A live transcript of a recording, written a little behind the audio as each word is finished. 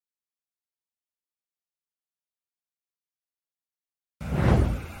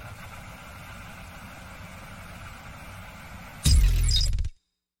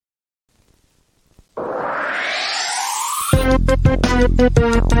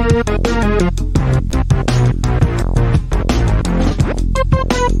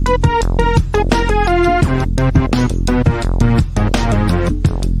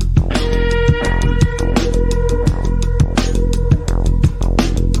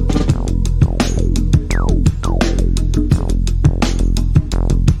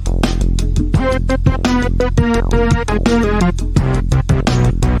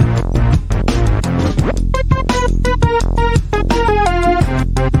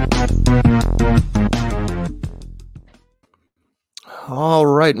All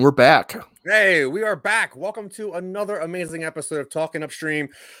right, and we're back. Hey, we are back. Welcome to another amazing episode of Talking Upstream,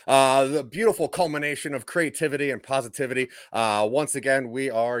 the beautiful culmination of creativity and positivity. Once again, we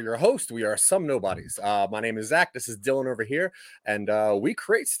are your host. We are Some Nobodies. My name is Zach. This is Dylan over here, and we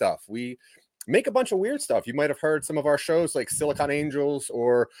create stuff. We make a bunch of weird stuff. You might have heard some of our shows like Silicon Angels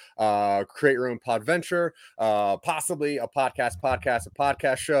or Create Your Own Podventure, possibly a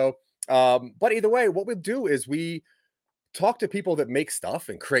podcast show. But either way, what we do is we talk to people that make stuff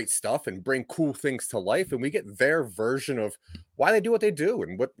and create stuff and bring cool things to life, and we get their version of why they do what they do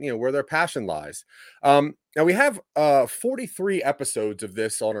and what, where their passion lies. Now we have 43 episodes of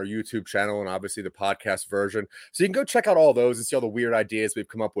this on our YouTube channel and obviously the podcast version, so you can go check out all those and see all the weird ideas we've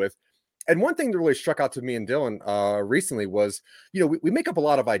come up with. And one thing that really struck out to me and Dylan recently was, we make up a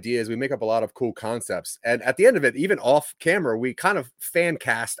lot of ideas, we make up a lot of cool concepts, and at the end of it, even off camera, we kind of fan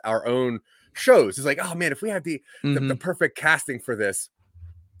cast our own shows. It's like, oh man, if we had the perfect casting for this.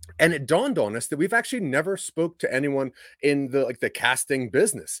 And it dawned on us that we've actually never spoke to anyone in the casting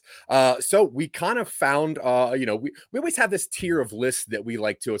business. So we kind of found, we always have this tier of lists that we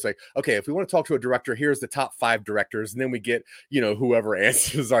like to. It's like, okay, if we want to talk to a director, here's the top 5 directors. And then we get, whoever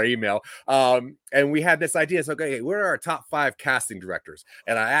answers our email. And we had this idea. It's like, okay, what are our top 5 casting directors?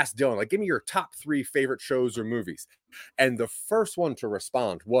 And I asked Dylan, like, give me your top 3 favorite shows or movies. And the first one to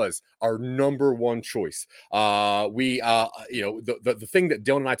respond was our number one choice. The thing that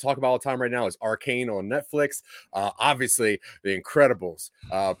Dylan and I talk about all the time right now is Arcane on Netflix. Obviously, The Incredibles,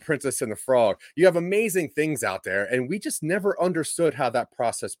 Princess and the Frog. You have amazing things out there, and we just never understood how that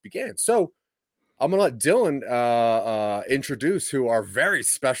process began. So I'm going to let Dylan introduce who our very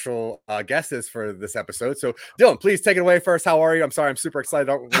special guest is for this episode. So, Dylan, please take it away first. How are you? I'm sorry, I'm super excited.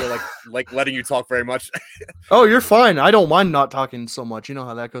 I don't really like letting you talk very much. Oh, you're fine. I don't mind not talking so much. You know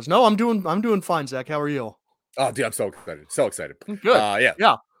how that goes. No, I'm doing fine, Zach. How are you? Oh, dude, I'm so excited. So excited. Good.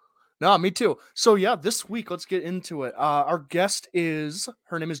 Yeah. No, me too. So, yeah, this week, let's get into it. Our guest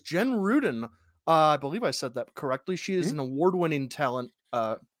her name is Jen Rudin. I believe I said that correctly. She is an award-winning talent.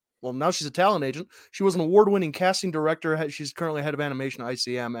 Well, now she's a talent agent. She was an award-winning casting director. She's currently head of animation at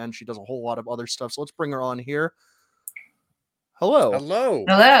ICM, and she does a whole lot of other stuff. So let's bring her on here. Hello.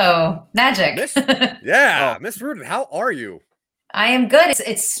 Magic. Miss Rudin, how are you? I am good.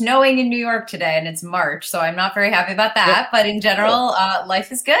 It's snowing in New York today, and it's March, so I'm not very happy about that. But in general,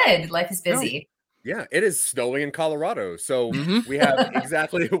 life is good. Life is busy. Yeah, it is snowing in Colorado. So we have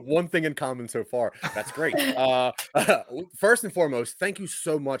exactly one thing in common so far. That's great. First and foremost, thank you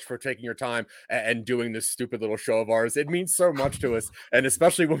so much for taking your time and doing this stupid little show of ours. It means so much to us, and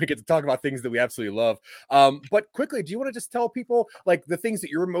especially when we get to talk about things that we absolutely love. But quickly, do you want to just tell people like the things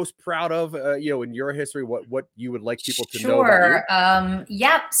that you're most proud of, in your history, what you would like people to know about you?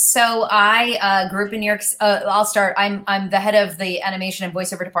 So I grew up in New York. I'll start. I'm the head of the animation and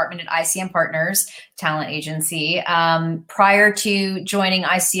voiceover department at ICM Partners talent agency. Prior to joining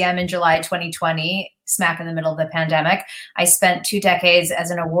ICM in July 2020, smack in the middle of the pandemic, I spent 2 decades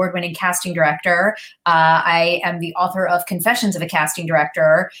as an award-winning casting director. I am the author of Confessions of a Casting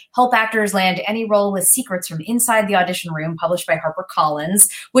Director, Help Actors Land Any Role with Secrets from Inside the Audition Room, published by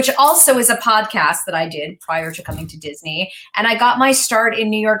HarperCollins, which also is a podcast that I did prior to coming to Disney. And I got my start in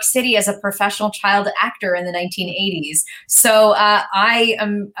New York City as a professional child actor in the 1980s. So I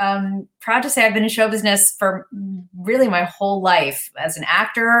am proud to say I've been in show business for really my whole life as an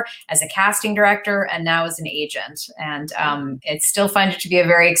actor, as a casting director, and now as an agent. And it still find it to be a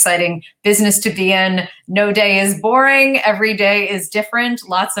very exciting business to be in. No day is boring. Every day is different.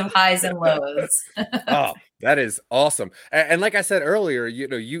 Lots of highs and lows. Oh, that is awesome. And like I said earlier,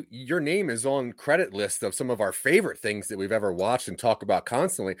 your name is on credit list of some of our favorite things that we've ever watched and talk about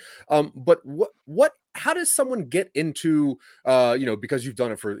constantly. But how does someone get into, because you've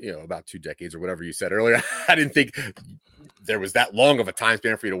done it for, about 2 decades or whatever you said earlier. I didn't think there was that long of a time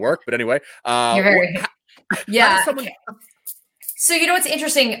span for you to work, but anyway, So, what's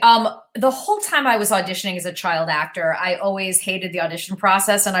interesting? The whole time I was auditioning as a child actor, I always hated the audition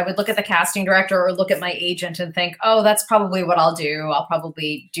process. And I would look at the casting director or look at my agent and think, oh, that's probably what I'll do. I'll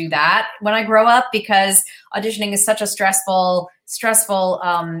probably do that when I grow up, because auditioning is such a stressful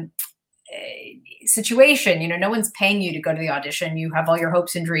situation. No one's paying you to go to the audition. You have all your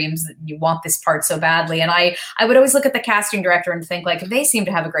hopes and dreams that you want this part so badly. And I would always look at the casting director and think, like, they seem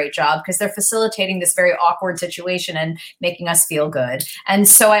to have a great job because they're facilitating this very awkward situation and making us feel good. And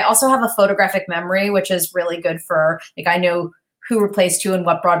so I also have a photographic memory, which is really good for, like, I know who replaced who in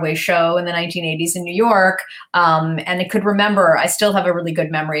what Broadway show in the 1980s in New York. And I could remember, I still have a really good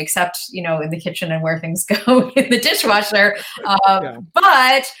memory, except, in the kitchen and where things go in the dishwasher.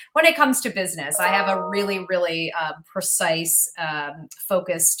 But when it comes to business, I have a really, really precise,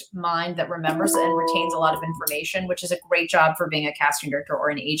 focused mind that remembers and retains a lot of information, which is a great job for being a casting director or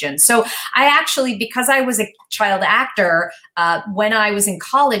an agent. So I actually, because I was a child actor, when I was in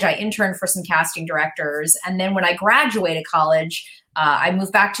college, I interned for some casting directors. And then when I graduated college, I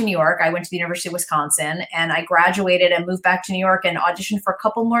moved back to New York. I went to the University of Wisconsin, and I graduated and moved back to New York and auditioned for a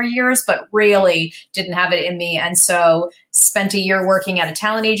couple more years, but really didn't have it in me. And so spent a year working at a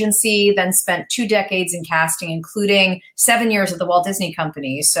talent agency, then spent 2 decades in casting, including 7 years at the Walt Disney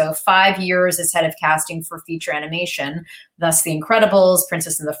Company. So 5 years as head of casting for feature animation, thus The Incredibles,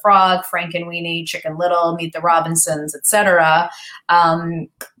 Princess and the Frog, Frankenweenie, Chicken Little, Meet the Robinsons, etc.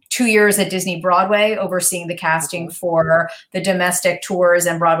 2 years at Disney Broadway, overseeing the casting for the domestic tours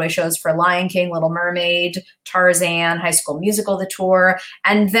and Broadway shows for Lion King, Little Mermaid, Tarzan, High School Musical, the tour.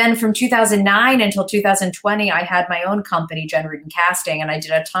 And then from 2009 until 2020, I had my own company, Jen Rudin Casting, and I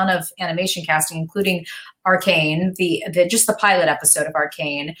did a ton of animation casting, including Arcane, just the pilot episode of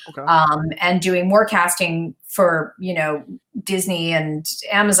Arcane, and doing more casting for, Disney and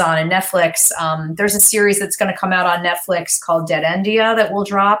Amazon and Netflix. There's a series that's going to come out on Netflix called Dead Endia that will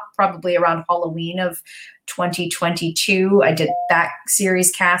drop probably around Halloween of 2022. I did that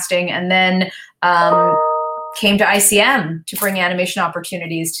series casting, and then came to ICM to bring animation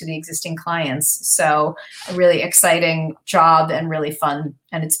opportunities to the existing clients. So a really exciting job and really fun.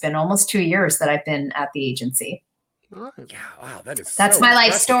 And it's been almost 2 years that I've been at the agency. Yeah, wow, that's so my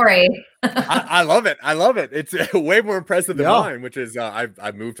life story. I love it. I love it. It's way more impressive than mine, which is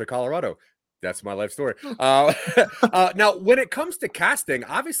I've moved to Colorado. That's my life story. Now, when it comes to casting,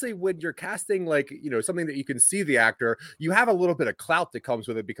 obviously, when you're casting, like, something that you can see the actor, you have a little bit of clout that comes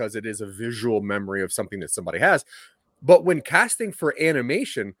with it because it is a visual memory of something that somebody has. But when casting for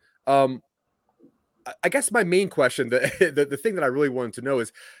animation, I guess my main question, the thing that I really wanted to know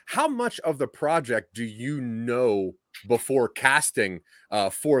is, how much of the project do you know before casting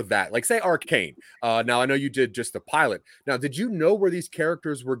for that? Like, say Arcane. Now, I know you did just the pilot. Now, did you know where these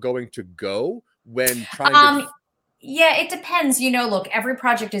characters were going to go when trying to... Yeah, it depends. Look, every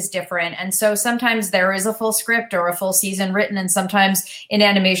project is different. And so sometimes there is a full script or a full season written. And sometimes in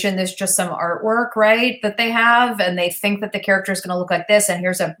animation, there's just some artwork, right, that they have. And they think that the character is going to look like this. And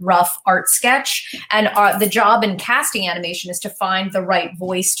here's a rough art sketch. And the job in casting animation is to find the right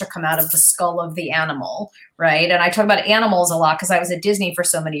voice to come out of the skull of the animal, right? And I talk about animals a lot because I was at Disney for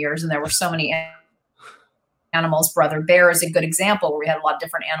so many years and there were so many animals. Brother Bear is a good example where we had a lot of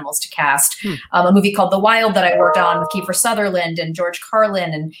different animals to cast. A movie called The Wild that I worked on with Kiefer Sutherland and George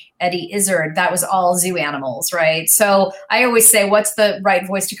Carlin and Eddie Izzard, that was all zoo animals, right? So I always say, what's the right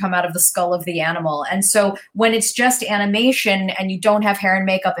voice to come out of the skull of the animal? And so when it's just animation and you don't have hair and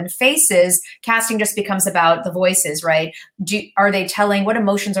makeup and faces, casting just becomes about the voices, right? Are they telling, what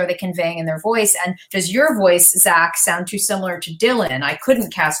emotions are they conveying in their voice? And does your voice, Zach, sound too similar to Dylan? I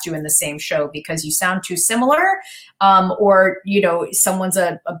couldn't cast you in the same show because you sound too similar. Or, someone's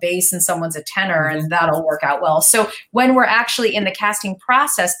a bass and someone's a tenor, and that'll work out well. So when we're actually in the casting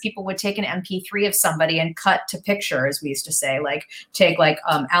process, people would take an MP3 of somebody and cut to picture, as we used to say, take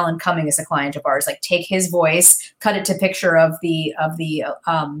Alan Cumming is a client of ours, take his voice, cut it to picture of the I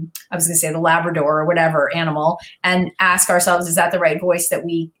was going to say the Labrador or whatever animal, and ask ourselves, is that the right voice that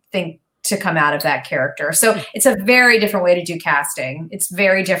we think to come out of that character? So it's a very different way to do casting. It's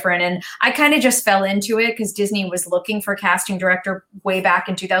very different. And I kind of just fell into it because Disney was looking for a casting director way back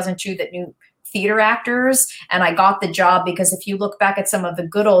in 2002 that knew theater actors. And I got the job because if you look back at some of the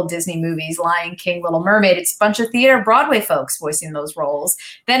good old Disney movies, Lion King, Little Mermaid, it's a bunch of theater Broadway folks voicing those roles.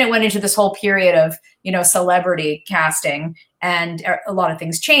 Then it went into this whole period of, celebrity casting, and a lot of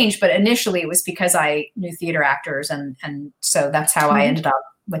things changed. But initially it was because I knew theater actors. And so that's how I ended up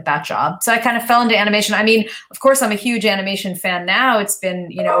with that job. So I kind of fell into animation. I mean, of course, I'm a huge animation fan now. It's been,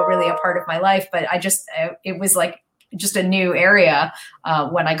 really a part of my life, but it was just a new area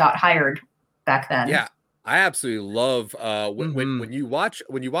when I got hired back then. Yeah. I absolutely love Mhm. when you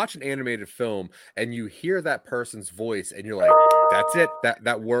watch an animated film and you hear that person's voice and you're like, that's it,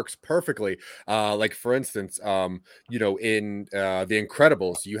 that works perfectly. Like for instance, in The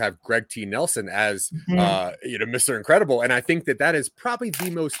Incredibles, you have Greg T. Nelson as Mhm. Mr. Incredible, and I think that is probably the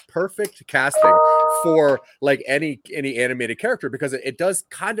most perfect casting for like any animated character, because it does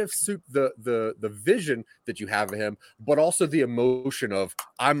kind of suit the vision that you have of him, but also the emotion of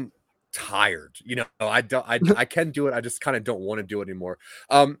I'm tired. I can do it. I just kind of don't want to do it anymore.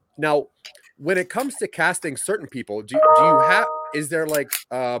 Now, when it comes to casting certain people, do you have is there like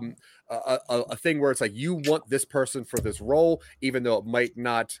a thing where it's like you want this person for this role, even though it might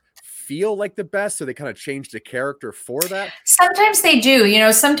not feel like the best, so they kind of change the character for that? Sometimes they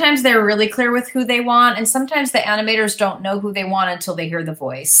do, sometimes they're really clear with who they want, and sometimes the animators don't know who they want until they hear the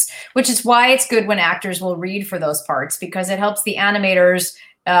voice, which is why it's good when actors will read for those parts, because it helps the animators.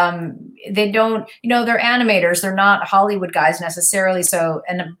 They don't, they're animators, they're not Hollywood guys necessarily. So,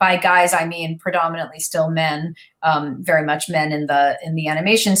 and by guys, I mean predominantly still men, very much men in the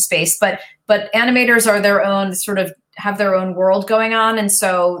animation space, but animators are their own sort of have their own world going on. And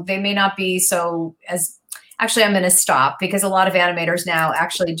so they may not be so as actually, I'm going to stop because a lot of animators now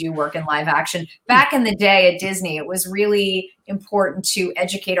actually do work in live action. Back in the day at Disney, it was really important to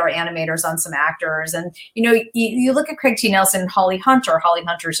educate our animators on some actors. And, you look at Craig T. Nelson and Holly Hunter. Holly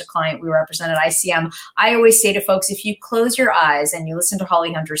Hunter is a client we represent at ICM. I always say to folks, if you close your eyes and you listen to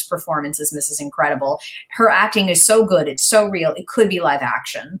Holly Hunter's performance as Mrs. Incredible, her acting is so good. It's so real. It could be live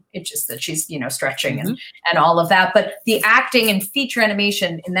action. It's just that she's, stretching and all of that. But the acting and feature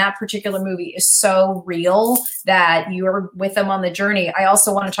animation in that particular movie is so real that you're with them on the journey. I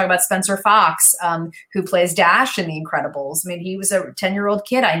also want to talk about Spencer Fox, who plays Dash in The Incredibles. I mean, he was a 10-year-old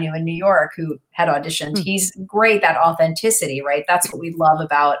kid I knew in New York who had auditioned. He's great, that authenticity, right? That's what we love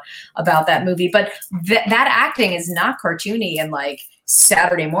about that movie. But that acting is not cartoony and like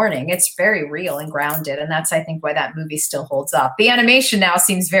Saturday morning. It's very real and grounded. And that's, I think, why that movie still holds up. The animation now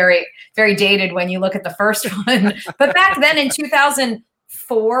seems very, very dated when you look at the first one. But back then in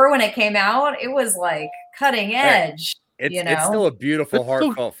 2004, when it came out, it was like cutting edge. It's still a beautiful,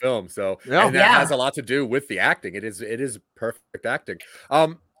 heartfelt film. So, and that has a lot to do with the acting. It is perfect acting.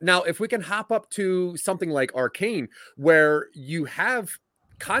 Now, if we can hop up to something like Arcane, where you have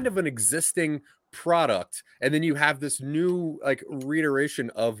kind of an existing product, and then you have this new like reiteration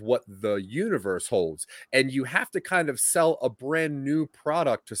of what the universe holds, and you have to kind of sell a brand new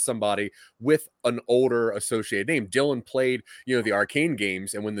product to somebody with an older associated name. Dylan played, the Arcane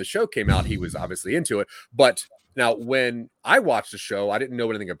games, and when the show came out, he was obviously into it, but now, when I watched the show, I didn't know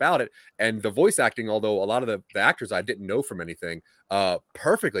anything about it. And the voice acting, although a lot of the actors I didn't know from anything,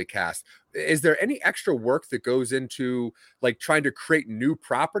 perfectly cast. Is there any extra work that goes into like trying to create new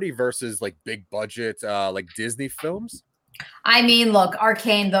property versus like big budget, like Disney films? I mean, look,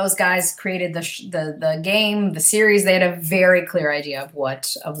 Arcane, those guys created the game, the series. They had a very clear idea of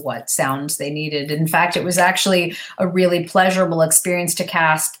what sounds they needed. In fact, it was actually a really pleasurable experience to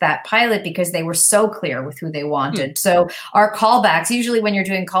cast that pilot because they were so clear with who they wanted. So our callbacks, usually when you're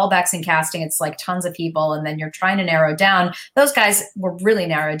doing callbacks and casting, it's like tons of people and then you're trying to narrow down. Those guys were really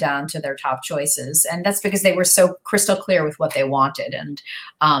narrowed down to their top choices. And that's because they were so crystal clear with what they wanted. And,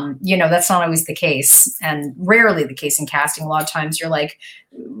 that's not always the case and rarely the case in casting. A lot of times you're like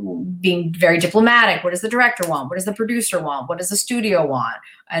being very diplomatic. What does the director want? What does the producer want? What does the studio want?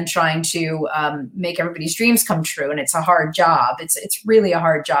 And trying to make everybody's dreams come true. And it's a hard job. It's really a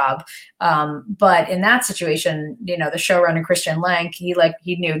hard job. But in that situation, the showrunner, Christian Lank, he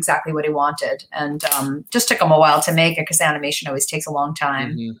knew exactly what he wanted and just took him a while to make it because animation always takes a long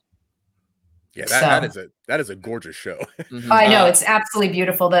time. Mm-hmm. Yeah, that is a gorgeous show. I know, it's absolutely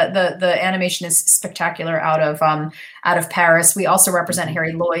beautiful. The animation is spectacular out of Paris. We also represent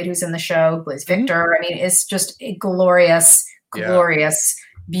Harry Lloyd, who's in the show, who plays Victor. I mean, it's just a glorious,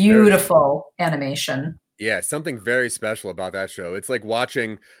 beautiful animation. Yeah, something very special about that show. It's like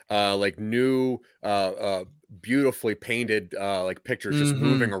watching like new beautifully painted like pictures just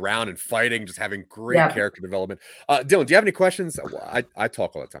moving around and fighting, just having great character development. Dylan, do you have any questions? I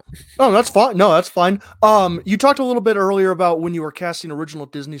talk all the time. Oh, that's fine. No, that's fine. You talked a little bit earlier about when you were casting original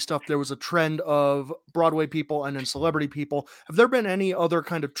Disney stuff, there was a trend of Broadway people and then celebrity people. Have there been any other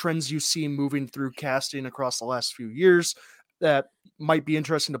kind of trends you see moving through casting across the last few years that might be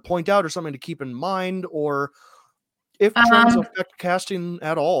interesting to point out or something to keep in mind, or if trends affect casting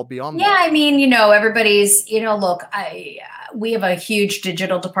at all beyond that? I mean, everybody's, look, we have a huge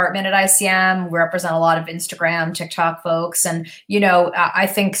digital department at ICM. We represent a lot of Instagram, TikTok folks. And, I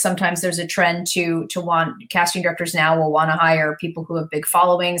think sometimes there's a trend to want casting directors now will want to hire people who have big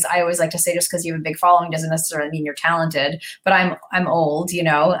followings. I always like to say just because you have a big following doesn't necessarily mean you're talented, but I'm old,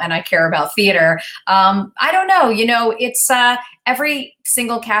 and I care about theater. I don't know, it's every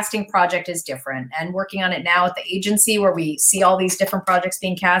single casting project is different, and working on it now at the agency where we see all these different projects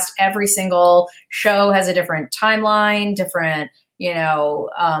being cast, every single show has a different timeline, different,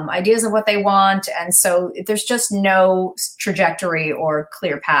 ideas of what they want. And so there's just no trajectory or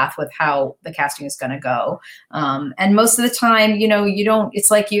clear path with how the casting is going to go. And most of the time,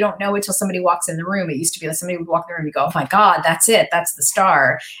 it's like, you don't know it till somebody walks in the room. It used to be like somebody would walk in the room and you go, oh my God, that's it. That's the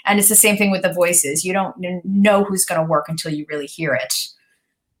star. And it's the same thing with the voices. You don't know who's going to work until you really hear it.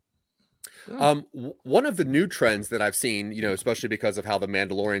 One of the new trends that I've seen, especially because of how the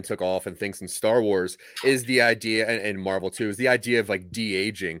Mandalorian took off and things in Star Wars, is the idea, and Marvel too, is the idea of like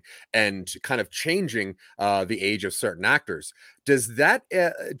de-aging and kind of changing the age of certain actors. Does that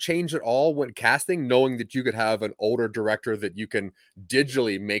change at all when casting, knowing that you could have an older director that you can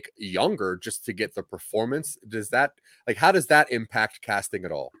digitally make younger just to get the performance? How does that impact casting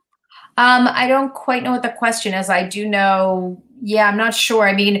at all? I don't quite know what the question is. I do know. Yeah, I'm not sure.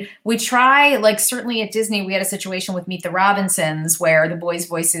 I mean, we try, certainly at Disney, we had a situation with Meet the Robinsons where the boys'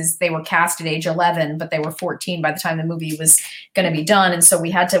 voices, they were cast at age 11, but they were 14 by the time the movie was going to be done. And so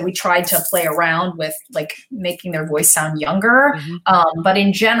we tried to play around with making their voice sound younger. Mm-hmm. But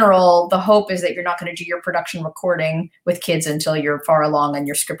in general, the hope is that you're not going to do your production recording with kids until you're far along and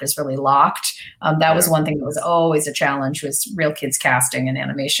your script is really locked. That was one thing that was always a challenge, was real kids casting and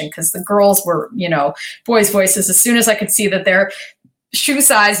animation, because the girls were, boys' voices. As soon as I could see that their shoe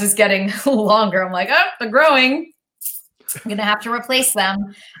size was getting longer, I'm like, oh, they're growing. I'm going to have to replace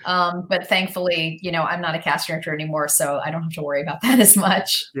them. But thankfully, I'm not a cast director anymore, so I don't have to worry about that as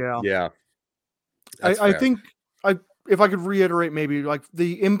much. Yeah. Yeah. I think if I could reiterate, maybe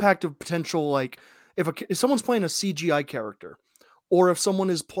the impact of potential, if someone's playing a CGI character, or if someone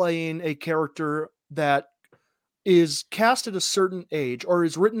is playing a character that is cast at a certain age or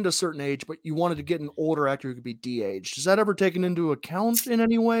is written at a certain age, but you wanted to get an older actor who could be de-aged. Is that ever taken into account in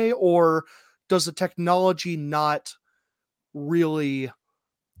any way, or does the technology not really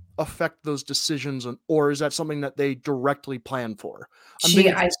affect those decisions, or is that something that they directly plan for?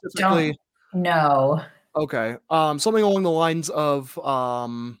 I don't know. Okay. Something along the lines of,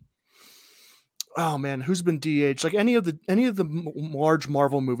 oh man, who's been de-aged? Like any of the large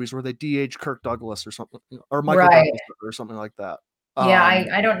Marvel movies where they de-age Kirk Douglas or something, or Michael Douglas or something like that. Yeah,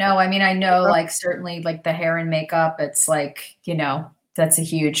 I don't know. I mean, I know certainly the hair and makeup, it's that's a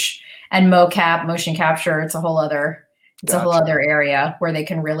huge, and mocap, motion capture, it's a whole other area where they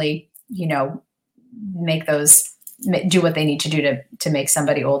can really, make those, do what they need to do to make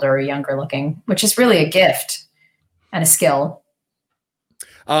somebody older or younger looking, which is really a gift and a skill.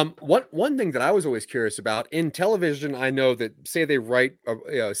 One thing that I was always curious about in television, I know that say they write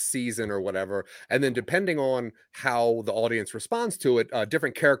a season or whatever, and then depending on how the audience responds to it,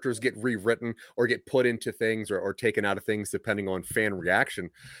 different characters get rewritten or get put into things or taken out of things depending on fan reaction.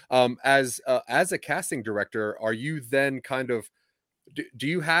 As a casting director, are you then kind of, do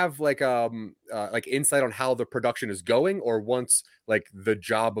you have like insight on how the production is going, or once the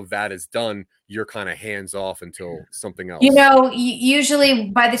job of that is done, you're kind of hands off until something else? Usually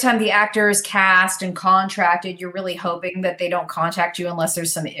by the time the actor is cast and contracted, you're really hoping that they don't contact you unless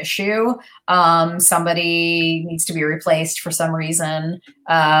there's some issue. Somebody needs to be replaced for some reason.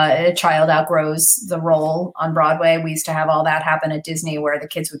 A child outgrows the role on Broadway. We used to have all that happen at Disney, where the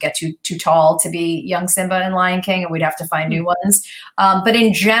kids would get too tall to be young Simba and Lion King, and we'd have to find new ones. But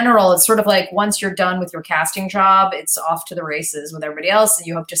in general, it's sort of like once you're done with your casting job, it's off to the races with everybody else, and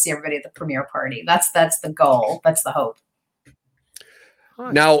you hope to see everybody at the premiere party. That's the goal. That's the hope.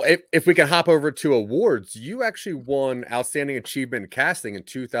 Now, if we can hop over to awards, you actually won Outstanding Achievement in Casting in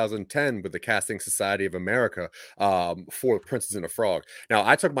 2010 with the Casting Society of America for Princess and the Frog. Now,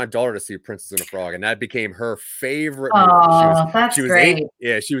 I took my daughter to see Princess and the Frog, and that became her favorite movie. She was great.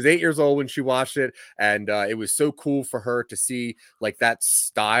 She was 8 years old when she watched it, and it was so cool for her to see that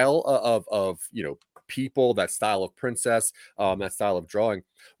style of people, that style of princess, that style of drawing.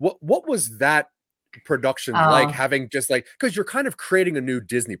 What was that productions like having just like, because you're kind of creating a new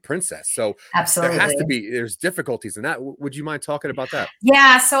Disney princess, so absolutely there's difficulties in that. Would you mind talking about that?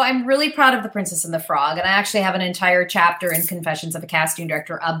 Yeah, so I'm really proud of The Princess and the Frog, and I actually have an entire chapter in Confessions of a Casting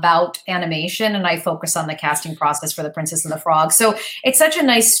Director about animation, and I focus on the casting process for The Princess and the Frog. So it's such a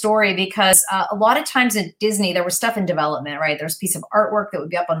nice story because a lot of times at Disney there was stuff in development, right? There's a piece of artwork that would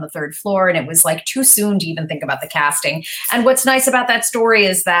be up on the 3rd floor, and it was like too soon to even think about the casting. And what's nice about that story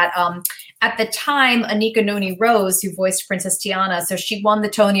is that at the time, Anika Noni Rose, who voiced Princess Tiana, so she won the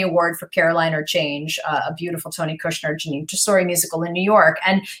Tony Award for Caroline or Change, a beautiful Tony Kushner, Janine Tesori musical in New York.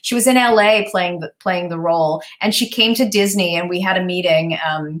 And she was in LA playing the role. And she came to Disney and we had a meeting,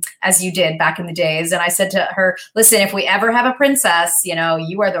 as you did back in the days. And I said to her, listen, if we ever have a princess, you know,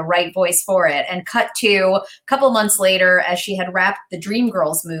 you are the right voice for it. And cut to a couple of months later, as she had wrapped the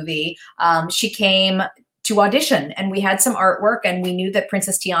Dreamgirls movie, she came to audition, and we had some artwork, and we knew that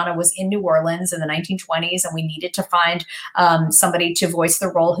Princess Tiana was in New Orleans in the 1920s, and we needed to find somebody to voice the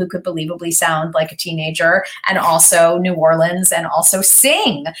role who could believably sound like a teenager and also New Orleans and also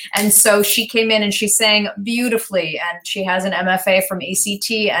sing. And so she came in and she sang beautifully, and she has an MFA from ACT,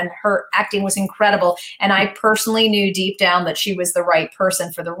 and her acting was incredible. And I personally knew deep down that she was the right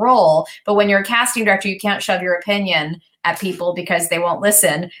person for the role. But when you're a casting director, you can't shove your opinion at people because they won't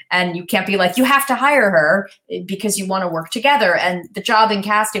listen. And you can't be like, you have to hire her, because you want to work together. And the job in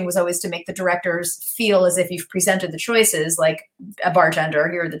casting was always to make the directors feel as if you've presented the choices, like a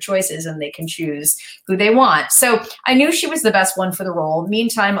bartender, here are the choices, and they can choose who they want. So I knew she was the best one for the role.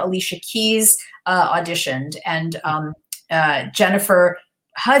 Meantime, Alicia Keys auditioned, and Jennifer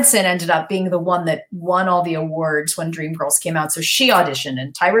Hudson ended up being the one that won all the awards when Dreamgirls came out. So she auditioned,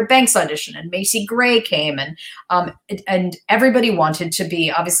 and Tyra Banks auditioned, and Macy Gray came, and everybody wanted to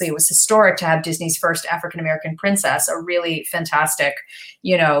be, obviously it was historic to have Disney's first African-American princess, a really fantastic,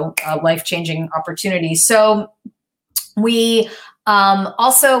 life-changing opportunity. So we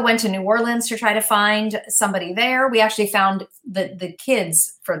also went to New Orleans to try to find somebody there. We actually found the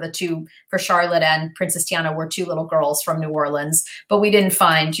kids for Charlotte and Princess Tiana were 2 little girls from New Orleans, but we didn't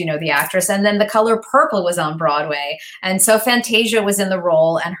find, the actress. And then The Color Purple was on Broadway. And so Fantasia was in the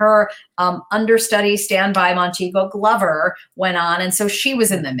role, and her understudy standby Montego Glover went on. And so she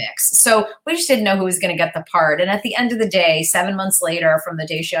was in the mix. So we just didn't know who was going to get the part. And at the end of the day, 7 months later from the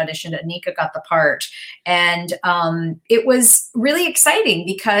day she auditioned, Anika got the part. And it was really exciting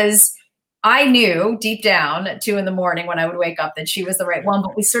because I knew deep down at 2 a.m. when I would wake up that she was the right one,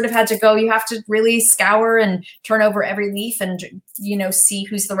 but we sort of had to go, you have to really scour and turn over every leaf and, see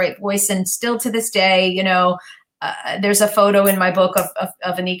who's the right voice. And still to this day, there's a photo in my book of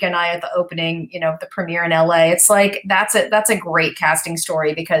Anika and I at the opening, the premiere in LA. It's like, that's a great casting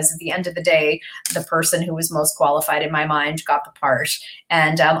story, because at the end of the day, the person who was most qualified in my mind got the part.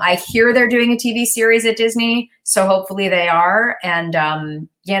 And I hear they're doing a TV series at Disney, so hopefully they are. And,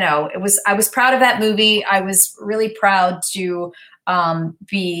 I was proud of that movie. I was really proud to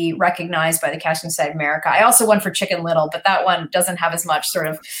be recognized by the Casting Society of America. I also won for Chicken Little, but that one doesn't have as much sort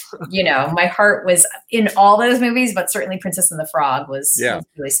of, my heart was in all those movies, but certainly Princess and the Frog was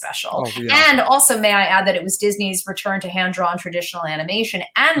really special. Oh, yeah. And also, may I add that it was Disney's return to hand-drawn traditional animation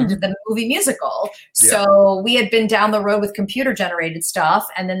and the movie musical. Yeah. So we had been down the road with computer-generated stuff,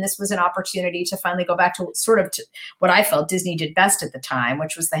 and then this was an opportunity to finally go back to to what I felt Disney did best at the time,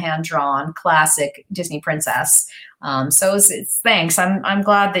 which was the hand-drawn classic Disney princess. So it's thanks. I'm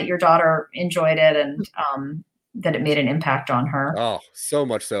glad that your daughter enjoyed it and that it made an impact on her. Oh, so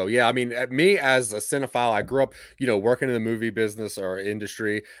much so. Yeah. I mean, me as a cinephile, I grew up, working in the movie business or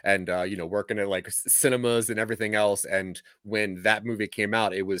industry and, working at like cinemas and everything else. And when that movie came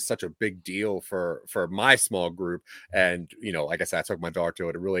out, it was such a big deal for my small group. And, like I said, I took my daughter to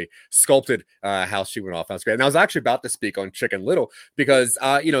it. It really sculpted how she went off. That was great. And I was actually about to speak on Chicken Little because,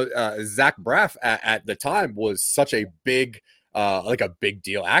 Zach Braff at the time was such a big, like a big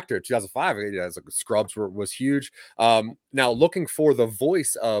deal actor. 2005, Scrubs was huge. Now looking for the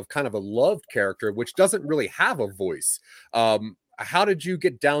voice of kind of a loved character, which doesn't really have a voice. How did you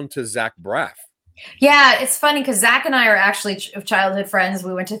get down to Zach Braff? Yeah, it's funny because Zach and I are actually childhood friends.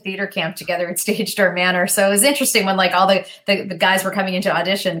 We went to theater camp together at Stage Door Manor. So it was interesting when like all the guys were coming into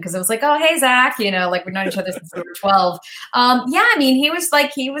audition, because it was like, oh, hey, Zach, like we've known each other since we were 12. I mean, he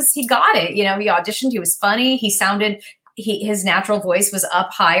got it. He auditioned. He was funny. He sounded his natural voice was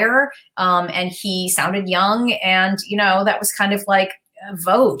up higher, and he sounded young, and that was kind of like a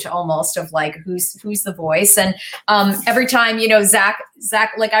vote almost of like who's the voice. And every time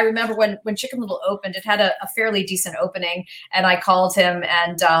Zach, like I remember when Chicken Little opened, it had a fairly decent opening, and I called him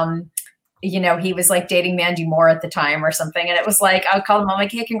and you know, he was like dating Mandy Moore at the time or something. And it was like, I would call him, I'm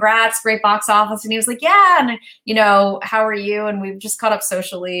like, hey, congrats, great box office. And he was like, yeah. And, you know, how are you? And we've just caught up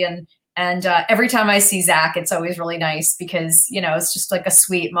socially. And every time I see Zach, it's always really nice because, you know, it's just like a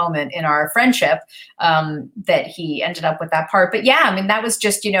sweet moment in our friendship that he ended up with that part. But yeah, I mean, that was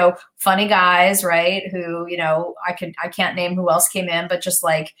just, you know, funny guys, right? Who, you know, I can't name who else came in, but just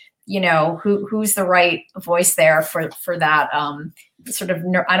like, you know, who's the right voice there for that sort of,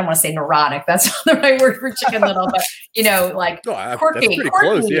 I don't want to say neurotic. That's not the right word for Chicken Little, but, you know, like quirky,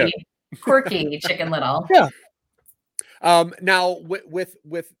 close, yeah. quirky Chicken Little. Yeah. Now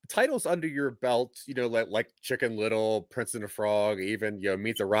with titles under your belt, you know, like Chicken Little, Prince and the Frog, even, you know,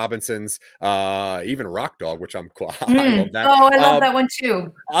 Meet the Robinsons, even Rock Dog, which I'm cool. I love that. Oh, I love that one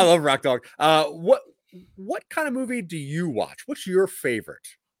too. I love Rock Dog. What kind of movie do you watch? What's your favorite?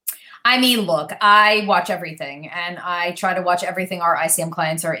 I mean, look, I watch everything and I try to watch everything our ICM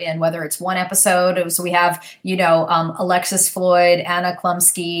clients are in, whether it's one episode. So we have, you know, Alexis Floyd, Anna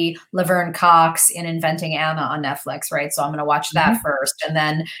Klumsky, Laverne Cox in Inventing Anna on Netflix, right? So I'm going to watch that first. And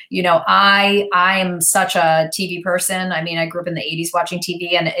then, you know, I'm such a TV person. I mean, I grew up in the 80s watching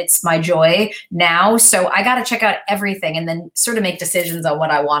TV and it's my joy now. So I got to check out everything and then sort of make decisions on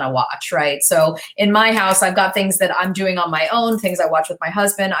what I want to watch, right? So in my house, I've got things that I'm doing on my own, things I watch with my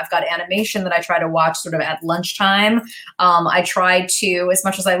husband. I've got animation that I try to watch sort of at lunchtime. I try to, as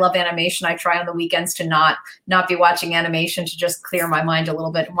much as I love animation, I try on the weekends to not be watching animation, to just clear my mind a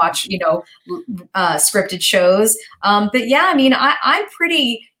little bit and watch, you know, scripted shows. But yeah, I mean, I'm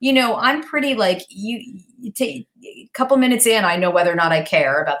pretty, you know, I'm pretty like you take a couple minutes in, I know whether or not I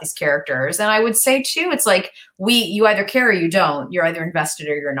care about these characters. And I would say too, it's like you either care or you don't. You're either invested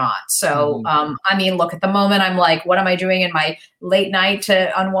or you're not. So I mean, look, at the moment, I'm like, what am I doing in my late night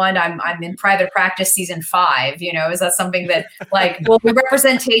to unwind? I'm in Private Practice season 5. You know, is that something that like, well, we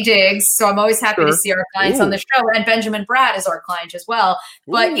represent Taye Diggs, so I'm always happy to see our clients on the show, and Benjamin Bratt is our client as well.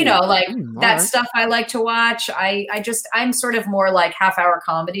 But you know, like that stuff I like to watch. I'm sort of more like half-hour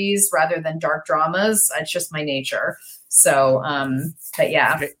comedies rather than dark dramas. It's just my nature. So, but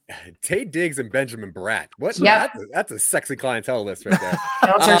yeah. Taye Diggs and Benjamin Bratt. What? Yeah, that's a sexy clientele list right there.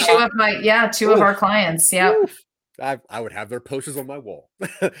 Those are two of our clients. Yeah. I would have their posters on my wall.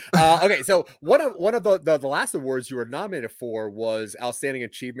 Okay, so one of the last awards you were nominated for was Outstanding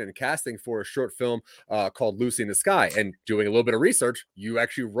Achievement in Casting for a short film called Lucy in the Sky. And doing a little bit of research, you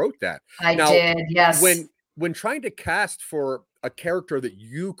actually wrote that. I did, yes. When trying to cast for a character that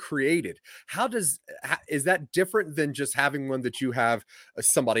you created, is that different than just having one that you have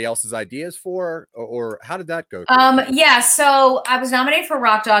somebody else's ideas for, or how did that go? Yeah, so I was nominated for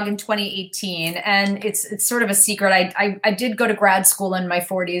Rock Dog in 2018, and it's sort of a secret. I did go to grad school in my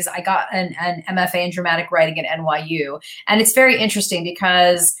 40s. I got an MFA in dramatic writing at NYU, and it's very interesting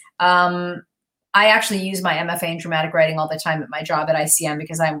because I actually use my MFA in dramatic writing all the time at my job at ICM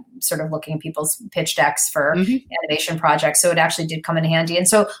because I'm sort of looking at people's pitch decks for animation projects. So it actually did come in handy. And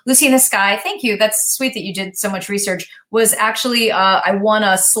so Lucy in the Sky, thank you. That's sweet that you did so much research. Was actually, I won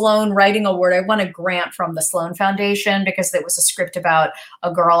a Sloan Writing Award. I won a grant from the Sloan Foundation because it was a script about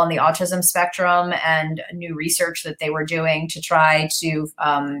a girl on the autism spectrum and new research that they were doing to try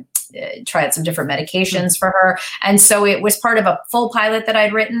out some different medications for her. And so it was part of a full pilot that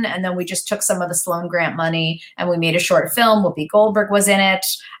I'd written. And then we just took some of the Sloan grant money and we made a short film. Whoopi Goldberg was in it.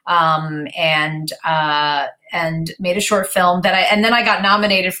 And made a short film and then I got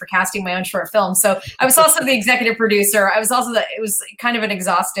nominated for casting my own short film. So I was also the executive producer. I was also it was kind of an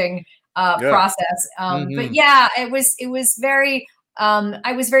exhausting process. But yeah, it was very,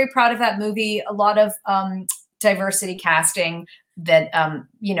 I was very proud of that movie. A lot of diversity casting that,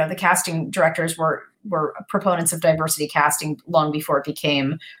 you know, the casting directors were proponents of diversity casting long before it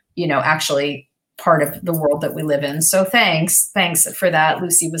became, you know, actually part of the world that we live in. So thanks for that.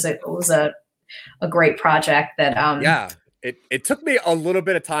 Lucy was a great project that, It took me a little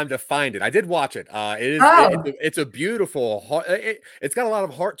bit of time to find it. I did watch it. It's a beautiful. It's got a lot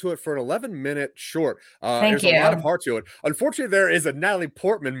of heart to it for an 11-minute short. There's a lot of heart to it. Unfortunately, there is a Natalie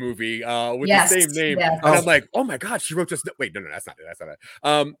Portman movie with the same name, and I'm like, oh my god, she wrote just. Wait, no, that's not it. That's not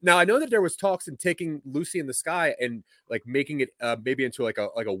it. Now I know that there was talks in taking Lucy in the Sky and like making it maybe into like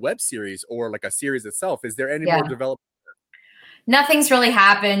a web series or like a series itself. Is there any more development? Nothing's really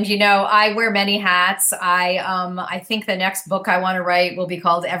happened. I wear many hats. I think the next book I want to write will be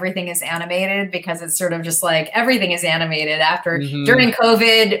called Everything is Animated, because it's sort of just like everything is animated during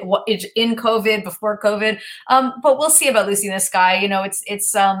COVID, in COVID, before COVID. But we'll see about Lucy in the Sky.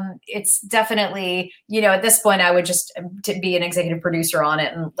 It's definitely, at this point I would just to be an executive producer on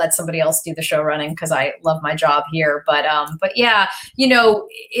it and let somebody else do the show running, because I love my job here. But yeah,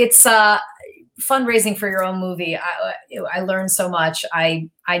 it's fundraising for your own movie. I learned so much. I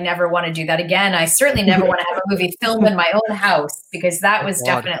never want to do that again. I certainly never want to have a movie filmed in my own house, because that was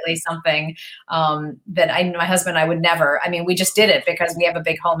definitely something that my husband and I would never. I mean, we just did it because we have a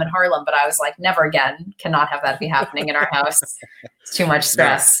big home in Harlem, but I was like, never again. Cannot have that be happening in our house. It's too much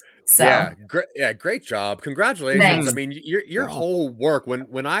stress. So. Great job. Congratulations. Thanks. I mean, your whole work,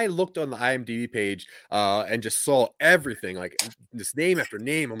 when I looked on the IMDb page and just saw everything, like this name after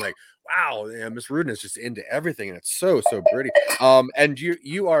name, I'm like, wow, Miss Rudin is just into everything, and it's so pretty. And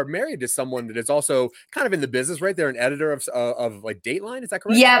you are married to someone that is also kind of in the business, right? They're an editor of like Dateline, is that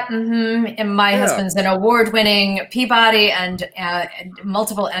correct? Yep. And my husband's an award-winning Peabody and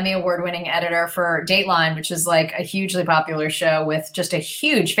multiple Emmy award-winning editor for Dateline, which is like a hugely popular show with just a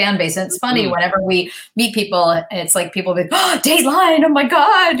huge fan base. And it's funny, whenever we meet people, it's like people be, oh, Dateline, oh my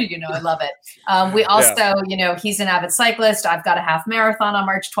God, I love it. We also, he's an avid cyclist. I've got a half marathon on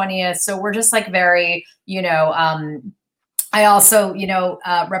March 20th. So we're just like very, I also,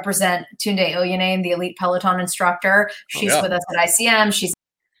 represent Tunde Oyene, the elite Peloton instructor. She's with us at ICM. She's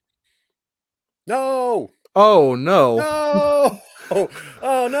Oh no. No.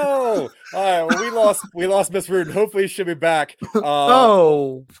 Oh no. All right. Well, we lost Miss Rudin. Hopefully she'll be back.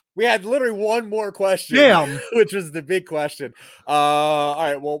 We had literally one more question. Damn. Which was the big question. All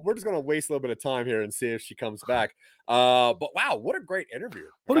right. Well, we're just gonna waste a little bit of time here and see if she comes back. But wow, what a great interview.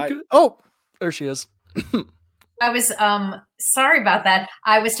 There she is. I was sorry about that.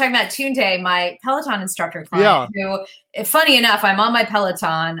 I was talking about Tunde, my Peloton instructor client, who, funny enough, I'm on my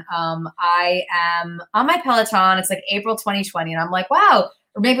Peloton. I am on my Peloton. It's like April 2020. And I'm like, wow,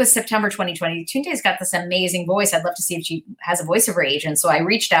 or maybe it was September 2020. Tunde's got this amazing voice. I'd love to see if she has a voiceover agent. So I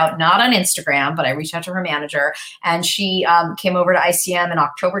reached out, not on Instagram, but I reached out to her manager, and she came over to ICM in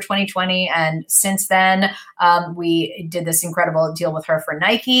October 2020. And since then, we did this incredible deal with her for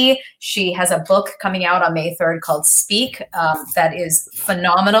Nike. She has a book coming out on May 3rd called Speak that is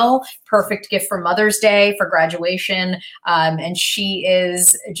phenomenal. Perfect gift for Mother's Day, for graduation. And she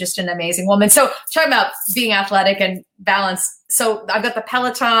is just an amazing woman. So talking about being athletic and balance. So I've got the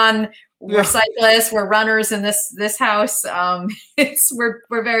Peloton, we're cyclists, we're runners in this house. We're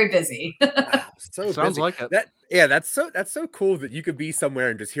very busy. Wow, so sounds busy. Like it. That's so cool that you could be somewhere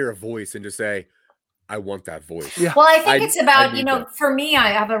and just hear a voice and just say, I want that voice. Yeah. Well, I think it's about, for me, I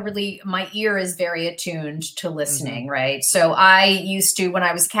have my ear is very attuned to listening, right? So I used to, when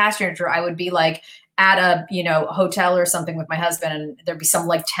I was a cast manager, I would be like at a, hotel or something with my husband, and there'd be some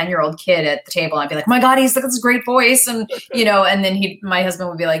like 10-year-old kid at the table. I'd be like, oh my God, he's got this great voice. And, and then my husband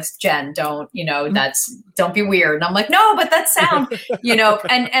would be like, Jen, don't be weird. And I'm like, no, but that sound,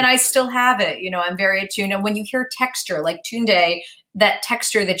 and I still have it, I'm very attuned. And when you hear texture, like Tunde, that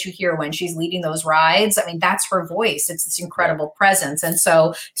texture that you hear when she's leading those rides, I mean, that's her voice. It's this incredible presence. And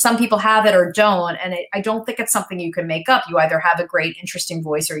so some people have it or don't. And I don't think it's something you can make up. You either have a great, interesting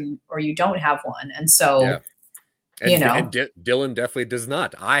voice or you don't have one. And so, and Dylan definitely does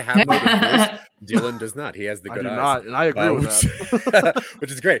not. I have no voice. Dylan does not. He has the good eyes. Not, and I agree with that.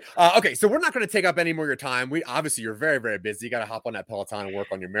 Which is great. Okay, so we're not going to take up any more of your time. Obviously you're very, very busy. You got to hop on that Peloton and work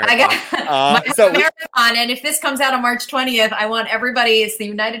on your marathon. I got marathon, and if this comes out on March 20th, I want everybody. It's the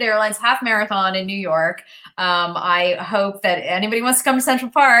United Airlines half marathon in New York. I hope that anybody wants to come to Central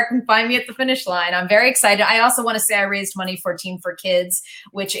Park and find me at the finish line. I'm very excited. I also want to say I raised money for Team for Kids,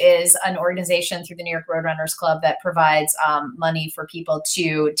 which is an organization through the New York Roadrunners Club that provides money for people,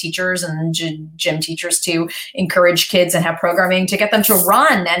 to teachers and gym teachers, to encourage kids and have programming to get them to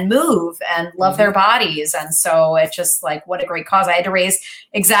run and move and love their bodies. And so it's just like, what a great cause. I had to raise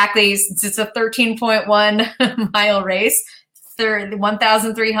exactly, since it's a 13.1 mile race,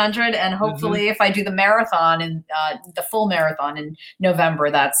 1,300, and hopefully if I do the marathon and the full marathon in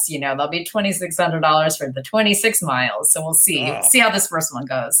November, that's there'll be $2,600 for the 26 miles. So we'll see how this first one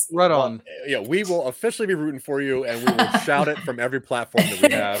goes. Right on. Well, we will officially be rooting for you, and we will shout it from every platform that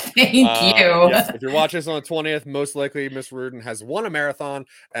we have. Thank you. Yes, if you're watching this on the 20th, most likely Miss Rudin has won a marathon,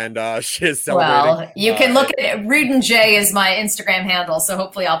 and she is celebrating. Well, you can look at Rudin J is my Instagram handle, so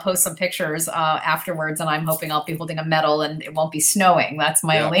hopefully I'll post some pictures afterwards, and I'm hoping I'll be holding a medal, and it won't won't be snowing. That's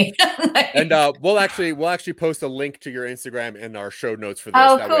my only. And we'll actually post a link to your Instagram in our show notes for this.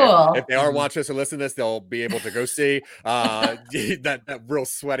 Oh, that cool. Way, if they are watching this or listening to this, they'll be able to go see that real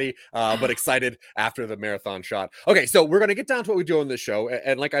sweaty but excited after the marathon shot. Okay, so we're gonna get down to what we do on this show,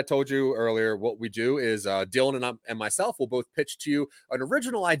 and like I told you earlier, what we do is Dylan and myself will both pitch to you an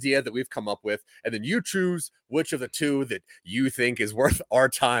original idea that we've come up with, and then you choose which of the two that you think is worth our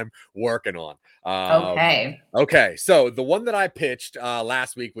time working on. Okay. So the one that I pitched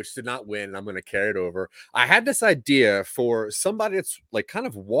last week, which did not win, and I'm going to carry it over. I had this idea for somebody that's like kind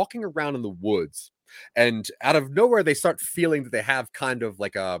of walking around in the woods, and out of nowhere they start feeling that they have kind of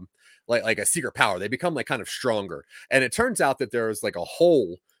like a secret power. They become like kind of stronger, and it turns out that there's like a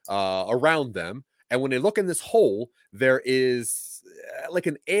hole around them, and when they look in this hole, there is like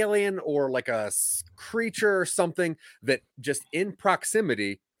an alien or like a creature or something that just in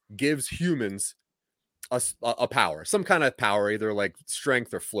proximity gives humans a power, some kind of power, either like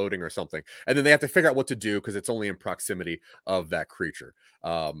strength or floating or something. And then they have to figure out what to do because it's only in proximity of that creature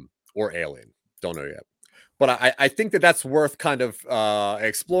or alien. Don't know yet. But I think that that's worth kind of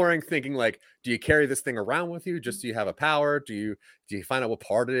exploring, thinking like, do you carry this thing around with you? Just do you have a power? Do you find out what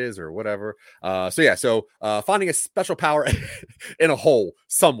part it is or whatever? So finding a special power in a hole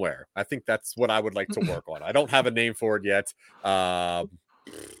somewhere. I think that's what I would like to work on. I don't have a name for it yet.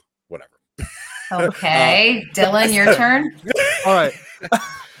 Whatever. Okay, Dylan, your turn. All right.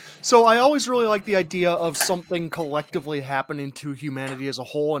 So I always really like the idea of something collectively happening to humanity as a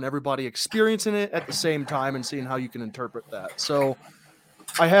whole and everybody experiencing it at the same time and seeing how you can interpret that. So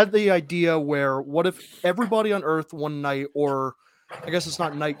I had the idea where what if everybody on Earth one night, or I guess it's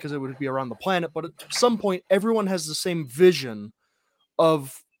not night because it would be around the planet, but at some point everyone has the same vision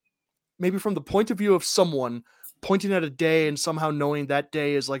of, maybe from the point of view of someone pointing at a day and somehow knowing that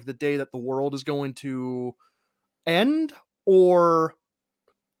day is like the day that the world is going to end or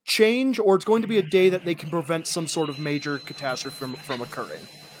change, or it's going to be a day that they can prevent some sort of major catastrophe from occurring.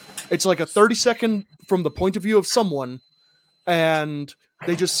 It's like a 30-second from the point of view of someone, and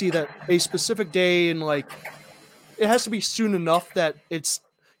they just see that a specific day, and like it has to be soon enough that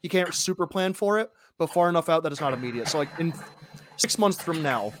you can't super plan for it, but far enough out that it's not immediate. So like in 6 months from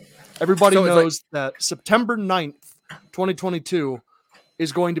now, everybody knows that September 9th, 2022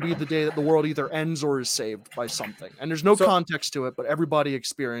 is going to be the day that the world either ends or is saved by something. And there's no context to it, but everybody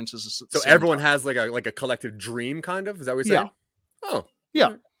experiences it. So everyone has like a collective dream, kind of? Is that what you're saying? Oh.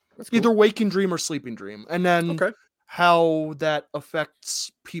 Yeah. That's cool. Either waking dream or sleeping dream. And then how that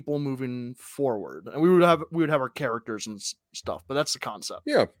affects people moving forward. And we would have our characters and stuff, but that's the concept.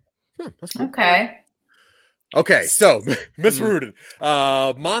 Yeah. That's cool. Okay, so Miss Rudin,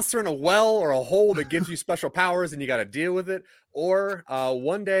 monster in a well or a hole that gives you special powers and you got to deal with it, or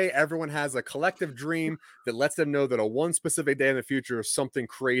one day everyone has a collective dream that lets them know that on one specific day in the future something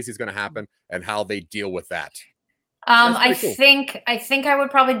crazy is going to happen and how they deal with that. I think I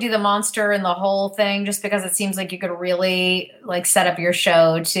would probably do the monster and the whole thing, just because it seems like you could really like set up your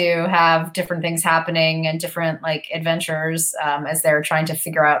show to have different things happening and different like adventures as they're trying to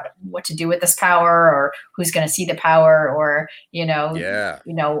figure out what to do with this power, or who's going to see the power, or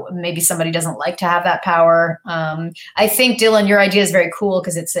maybe somebody doesn't like to have that power. I think Dylan, your idea is very cool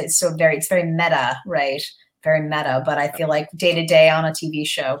because it's very meta, right? Very meta, but I feel like day to day on a TV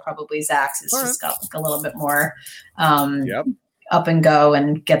show, probably Zach's has just got like a little bit more up and go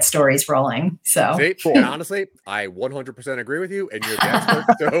and get stories rolling. So and honestly, I 100% agree with you, and you're the expert,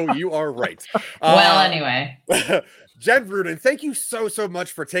 so you are right. Well, anyway. Jen Rudin, thank you so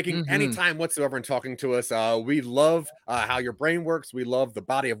much for taking any time whatsoever and talking to us. We love how your brain works. We love the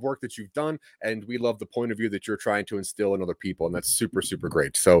body of work that you've done, and we love the point of view that you're trying to instill in other people, and that's super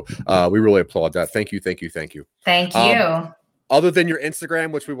great. So we really applaud that. Thank you. Thank you. Other than your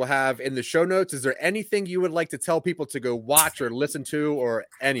Instagram, which we will have in the show notes, is there anything you would like to tell people to go watch or listen to or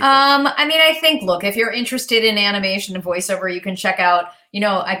anything? I think, look, if you're interested in animation and voiceover, you can check out,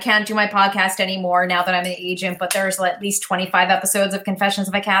 I can't do my podcast anymore now that I'm an agent, but there's at least 25 episodes of Confessions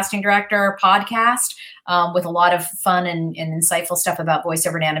of a Casting Director podcast with a lot of fun and insightful stuff about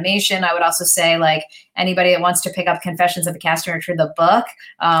voiceover and animation. I would also say, like, anybody that wants to pick up Confessions of a Casting Director, the book,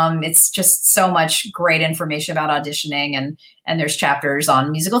 it's just so much great information about auditioning, and there's chapters on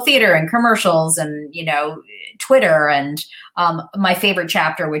musical theater and commercials and, Twitter, and my favorite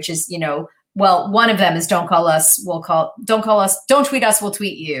chapter, which is, well, one of them is don't tweet us, we'll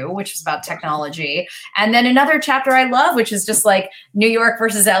tweet you, which is about technology. And then another chapter I love, which is just like New York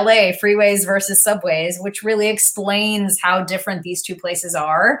versus LA, freeways versus subways, which really explains how different these two places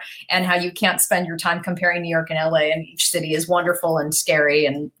are and how you can't spend your time comparing New York and LA, and each city is wonderful and scary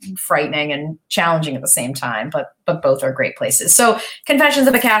and frightening and challenging at the same time, but both are great places. So Confessions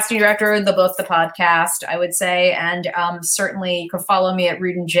of a Casting Director, both the podcast, I would say, and certainly you can follow me at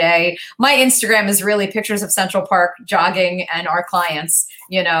Rudin J. My Instagram is really pictures of Central Park jogging and our clients,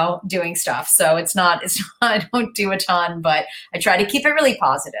 doing stuff. So it's not I don't do a ton, but I try to keep it really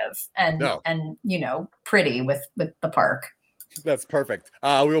positive and pretty with the park. That's perfect. We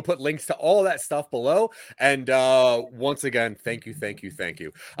will put links to all that stuff below. And once again, thank you.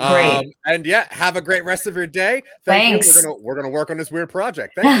 Great. And yeah, have a great rest of your day. Thanks. You. We're gonna work on this weird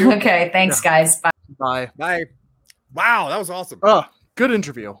project. Thank you. Okay. Thanks, guys. Bye. Bye. Wow, that was awesome. Good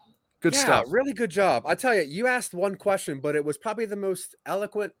interview. Good stuff. Really good job. I tell you, you asked one question, but it was probably the most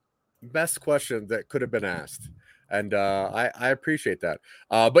eloquent, best question that could have been asked. And I appreciate that.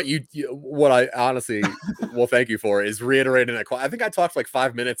 But what I honestly will thank you for is reiterating that. I think I talked for like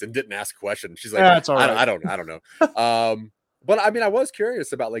 5 minutes and didn't ask a question. She's like, it's all right. I don't know. But I mean, I was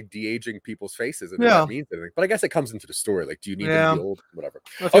curious about like de-aging people's faces and what that means. But I guess it comes into the story. Like, do you need to be old? Whatever.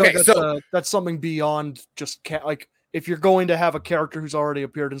 Okay, so that's something beyond just like if you're going to have a character who's already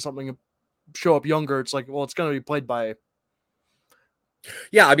appeared in something show up younger, it's like, well, it's going to be played by.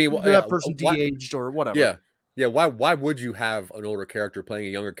 Yeah, I mean, that person de-aged or whatever. Yeah. Yeah, why would you have an older character playing a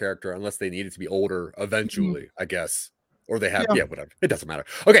younger character unless they needed to be older eventually, I guess. Or they have, whatever. It doesn't matter.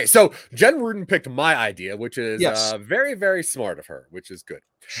 Okay, so Jen Rudin picked my idea, which is very, very smart of her, which is good.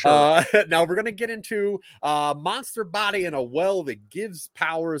 Sure. Now we're going to get into monster body in a well that gives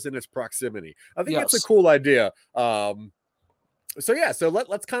powers in its proximity. I think that's a cool idea. So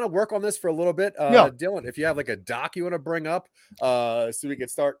let's kind of work on this for a little bit. Dylan, if you have like a doc you want to bring up so we can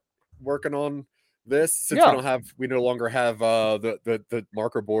start working on this, since we no longer have the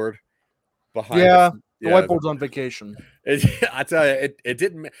marker board behind us. The whiteboard's on vacation. I tell you, it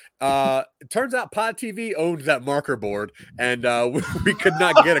didn't. It turns out Pod TV owned that marker board, and we could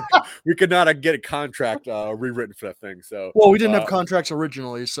not get a contract rewritten for that thing. So, well, we didn't have contracts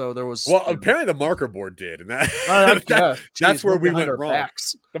originally, so there was. Well, apparently the marker board did, and that's where we went wrong.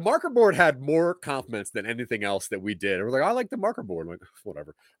 Backs. The marker board had more compliments than anything else that we did. And we're like, I like the marker board. I'm like,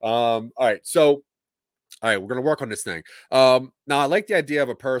 whatever. All right, we're going to work on this thing. Now, I like the idea of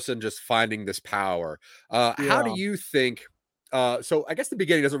a person just finding this power. How do you think? So I guess the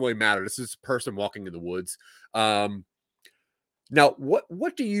beginning doesn't really matter. This is a person walking in the woods. Now,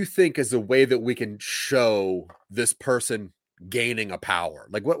 what do you think is the way that we can show this person gaining a power?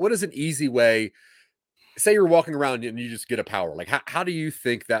 Like, what is an easy way? Say you're walking around and you just get a power. Like, how do you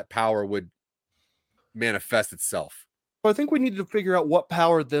think that power would manifest itself? Well, I think we need to figure out what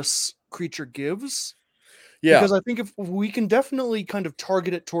power this creature gives. Yeah, because I think if we can definitely kind of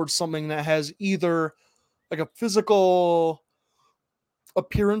target it towards something that has either like a physical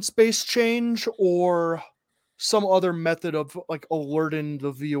appearance-based change or some other method of like alerting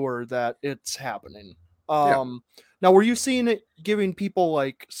the viewer that it's happening. Now, were you seeing it giving people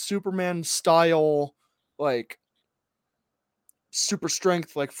like Superman style, like super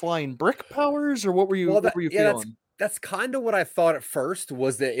strength, like flying brick powers, or what were you feeling? That's kind of what I thought at first,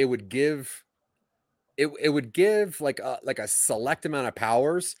 was that it would give. It would give like a select amount of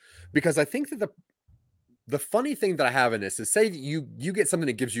powers, because I think that the funny thing that I have in this is, say that you get something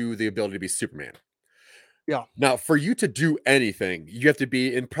that gives you the ability to be Superman. Yeah. Now, for you to do anything, you have to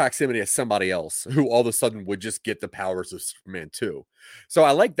be in proximity of somebody else who all of a sudden would just get the powers of Superman too. So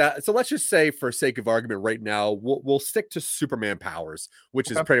I like that. So let's just say, for sake of argument, right now we'll stick to Superman powers, which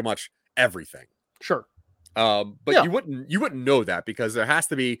is pretty much everything. Sure. But you wouldn't know that, because there has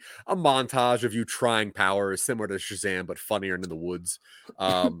to be a montage of you trying powers similar to Shazam, but funnier and in the woods.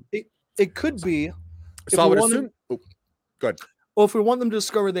 It could be. So I would assume. Go ahead. Well, if we want them to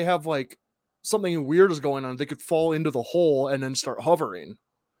discover they have like something weird is going on, they could fall into the hole and then start hovering,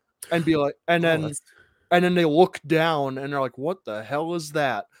 and be like, and then they look down and they're like, "What the hell is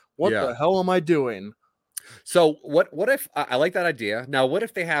that? What the hell am I doing?" So what if I like that idea? Now, what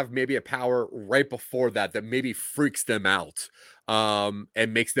if they have maybe a power right before that maybe freaks them out,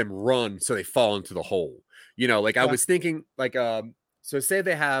 and makes them run so they fall into the hole? I was thinking like, so say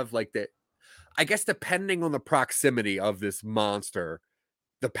they have like I guess depending on the proximity of this monster,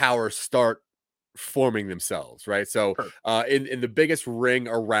 the powers start forming themselves, right? So in the biggest ring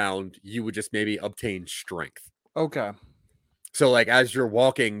around, you would just maybe obtain strength. Okay. So like as you're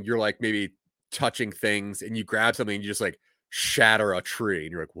walking, you're like maybe touching things and you grab something and you just like shatter a tree,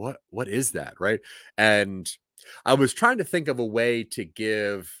 and you're like, what is that, right? And I was trying to think of a way to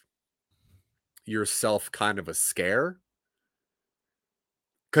give yourself kind of a scare,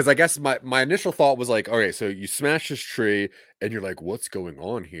 because I guess my initial thought was like, okay, so you smash this tree and you're like, what's going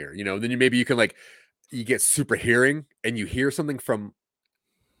on here, then maybe you can like, you get super hearing and you hear something from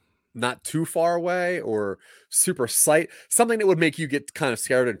not too far away, or super sight, something that would make you get kind of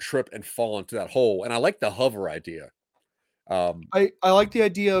scared and trip and fall into that hole. And I like the hover idea. I like the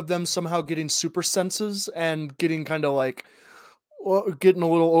idea of them somehow getting super senses and getting kind of like getting a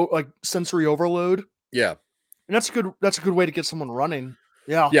little like sensory overload. Yeah. And that's a good way to get someone running.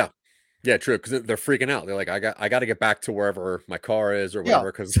 Yeah. Yeah, true. Because they're freaking out. They're like, I got to get back to wherever my car is or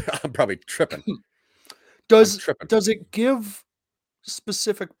whatever, because I'm probably tripping. Does it give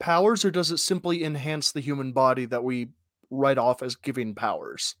specific powers, or does it simply enhance the human body that we write off as giving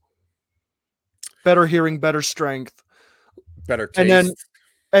powers? Better hearing, better strength, better taste. And then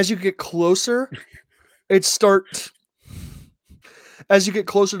as you get closer, as you get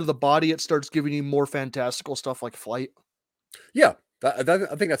closer to the body, it starts giving you more fantastical stuff like flight. Yeah, I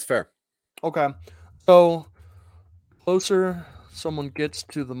think that's fair. Okay. So closer someone gets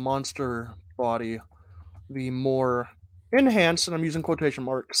to the monster body, the more enhanced, and I'm using quotation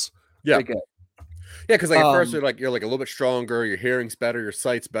marks, they get. Yeah, because like at first you're like a little bit stronger, your hearing's better, your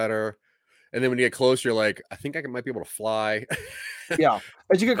sight's better. And then when you get closer, you're like, I think I might be able to fly. Yeah.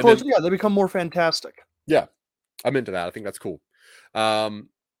 As you get closer, they become more fantastic. Yeah. I'm into that. I think that's cool. And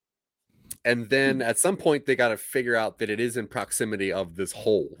then at some point, they got to figure out that it is in proximity of this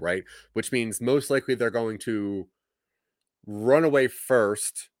hole, right? Which means most likely they're going to run away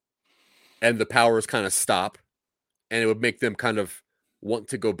first, and the powers kind of stop, and it would make them kind of want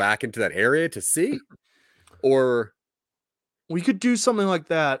to go back into that area to see. Or we could do something like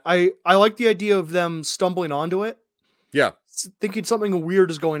that. I like the idea of them stumbling onto it. Yeah. Thinking something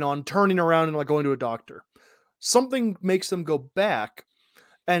weird is going on, turning around and like going to a doctor. Something makes them go back.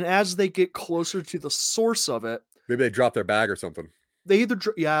 And as they get closer to the source of it, maybe they drop their bag or something. They either,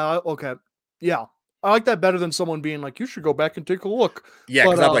 okay. Yeah. I like that better than someone being like, you should go back and take a look. Yeah,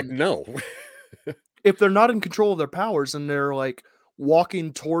 because I'm like, no. If they're not in control of their powers and they're like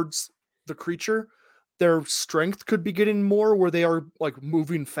walking towards the creature, their strength could be getting more, where they are like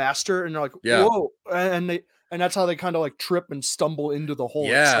moving faster and they're like, whoa. And that's how they kind of like trip and stumble into the hole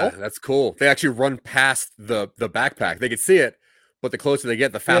itself. That's cool. They actually run past the backpack. They can see it, but the closer they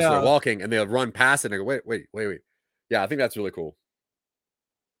get, the faster they're walking, and they'll run past it and go, wait. Yeah, I think that's really cool.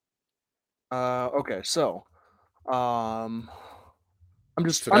 Okay, so I'm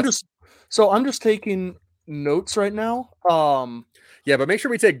just taking notes right now. Yeah, but make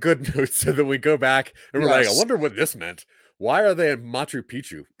sure we take good notes so that we go back and we're like, I wonder what this meant. Why are they in Machu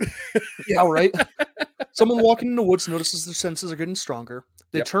Picchu? Yeah, right. Someone walking in the woods notices their senses are getting stronger.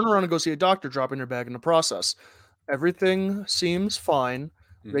 They turn around and go see a doctor, dropping their bag in the process. Everything seems fine.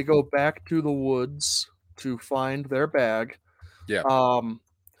 Mm-hmm. They go back to the woods to find their bag. Yeah.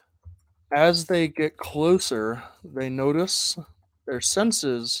 As they get closer, they notice their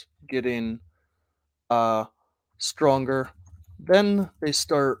senses getting stronger. Then they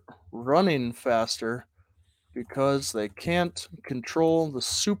start running faster because they can't control the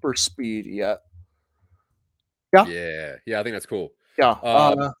super speed yet. Yeah, I think that's cool. Yeah,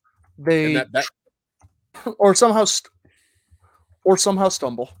 they or somehow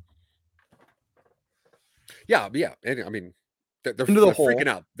stumble. Yeah. I mean, they're freaking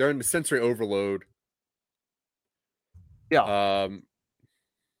out. They're in the sensory overload. Yeah.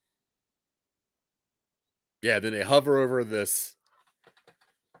 Yeah. Then they hover over this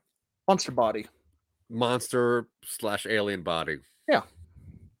monster/alien body. Yeah.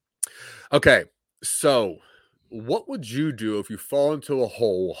 Okay, so what would you do if you fall into a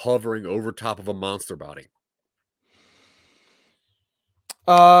hole hovering over top of a monster body?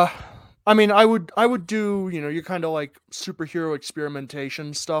 I mean, I would do, you're kind of like superhero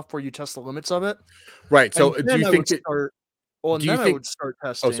experimentation stuff where you test the limits of it. Right. So do you think I would start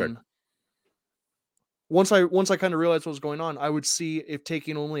testing. Oh, sorry. Once I kind of realized what was going on, I would see if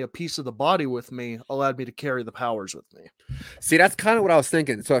taking only a piece of the body with me allowed me to carry the powers with me. See, that's kind of what I was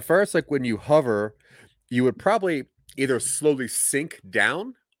thinking. So at first, like when you hover, you would probably either slowly sink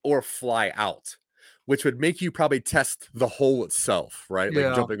down or fly out, which would make you probably test the hole itself, right?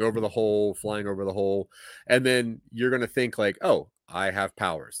 Like jumping over the hole, flying over the hole. And then you're going to think like, oh, I have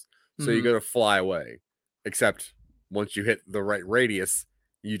powers. So you're going to fly away. Except once you hit the right radius,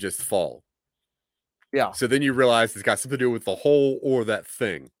 you just fall. Yeah. So then you realize it's got something to do with the hole or that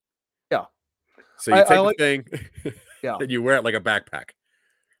thing. Yeah. So you take the thing and you wear it like a backpack.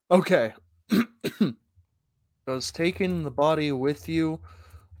 Okay. Does taking the body with you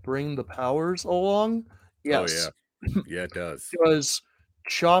bring the powers along? Oh Yes. yeah, it does. Does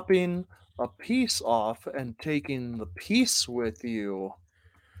chopping a piece off and taking the piece with you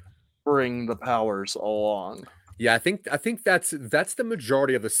bring the powers along? Yeah, I think that's the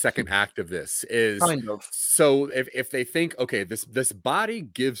majority of the second act of this is Kind of. so if they think, okay, this body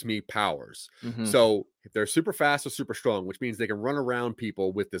gives me powers. Mhm. So if they're super fast or super strong, which means they can run around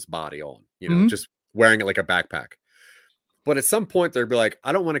people with this body on, Mhm. just wearing it like a backpack. But at some point they'll be like,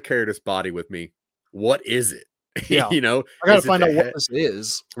 I don't want to carry this body with me. What is it? Yeah. You know, I gotta is it find the out what head? this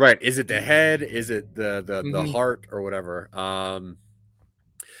is. Right. Is it the head? Is it the Mhm. heart or whatever?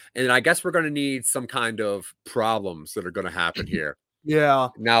 And I guess we're going to need some kind of problems that are going to happen here. Yeah.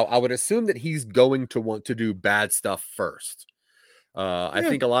 Now, I would assume that he's going to want to do bad stuff first. I Yeah.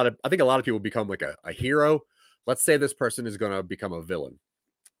 think a lot of people become like a hero. Let's say this person is going to become a villain.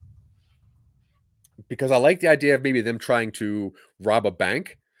 Because I like the idea of maybe them trying to rob a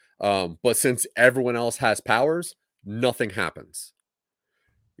bank. But since everyone else has powers, nothing happens.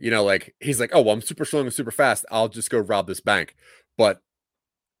 Like he's like, oh, well, I'm super strong and super fast. I'll just go rob this bank. But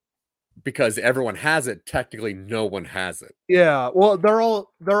because everyone has it, technically no one has it. Yeah. Well, they're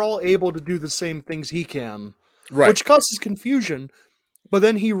all able to do the same things he can, Right. which causes confusion. But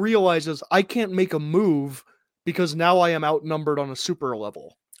then he realizes I can't make a move because now I am outnumbered on a super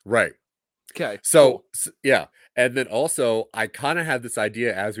level. Right. Okay. So, yeah. And then also, I kind of had this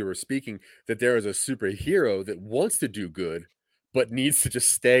idea as we were speaking that there is a superhero that wants to do good, but needs to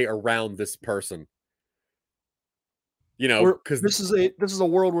just stay around this person. Because this is a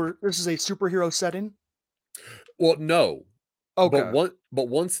world where this is a superhero setting. Well, no. Okay. But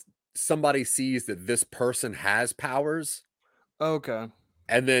once somebody sees that this person has powers, okay.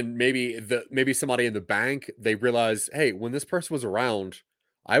 And then maybe somebody in the bank, they realize, hey, when this person was around,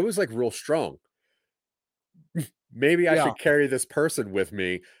 I was like real strong. Maybe I Yeah. should carry this person with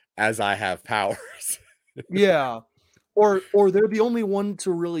me as I have powers. Yeah. Or they're the only one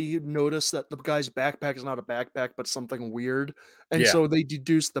to really notice that the guy's backpack is not a backpack, but something weird. And Yeah. so they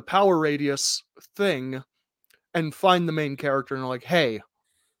deduce the power radius thing and find the main character and are like, hey,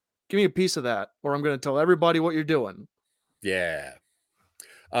 give me a piece of that, or I'm going to tell everybody what you're doing. Yeah.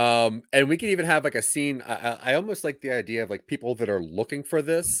 And we can even have like a scene. I almost like the idea of like people that are looking for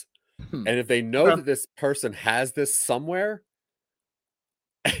this. And if they know that this person has this somewhere,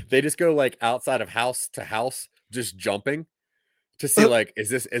 they just go like outside of house to house, just jumping to see like, is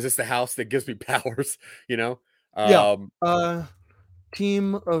this the house that gives me powers? Yeah.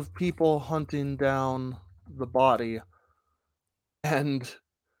 Team of people hunting down the body and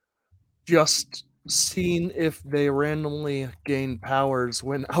just seeing if they randomly gain powers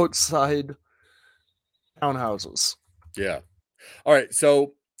when outside townhouses. Yeah. All right.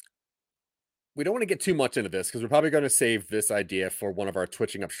 So we don't want to get too much into this because we're probably going to save this idea for one of our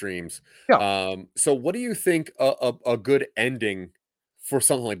twitching up streams. Yeah. So what do you think a good ending for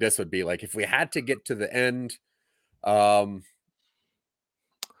something like this would be? Like if we had to get to the end, well,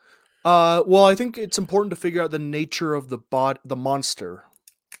 I think it's important to figure out the nature of the monster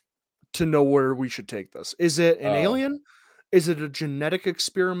to know where we should take this. Is it an alien? Is it a genetic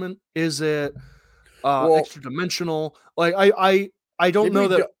experiment? Is it extra dimensional? Like I don't know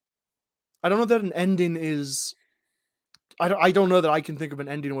that I don't know that an ending is I don't know that I can think of an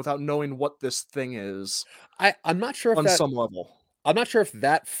ending without knowing what this thing is. I'm not sure if on some level. I'm not sure if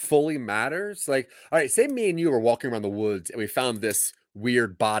that fully matters. Like, all right, say me and you were walking around the woods and we found this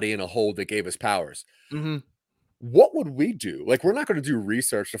weird body in a hole that gave us powers. Mm-hmm. What would we do? Like, we're not going to do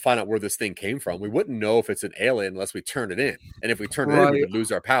research to find out where this thing came from. We wouldn't know if it's an alien unless we turn it in. And if we turn it in, we would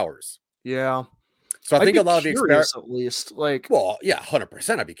lose our powers. Yeah. So I think a lot of the experiments, at least, like, well, yeah,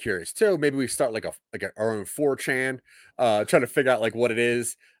 100%. I'd be curious too. Maybe we start like our own 4chan, trying to figure out like what it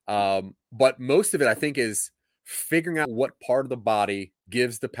is. But most of it, I think, is figuring out what part of the body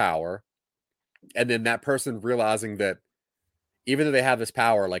gives the power, and then that person realizing that even though they have this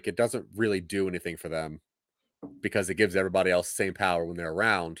power, like it doesn't really do anything for them because it gives everybody else the same power when they're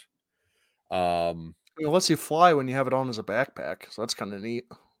around. It lets you fly when you have it on as a backpack, so that's kind of neat.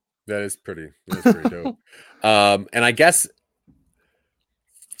 That is pretty dope. And I guess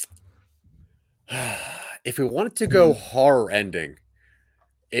if we wanted to go horror ending,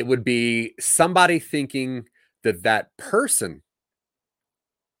 it would be somebody thinking that person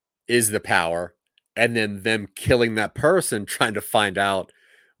is the power, and then them killing that person, trying to find out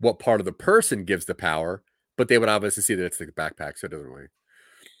what part of the person gives the power. But they would obviously see that it's the backpack, so it doesn't really.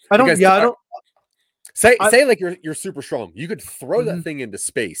 I don't. Say like you're super strong. You could throw that thing into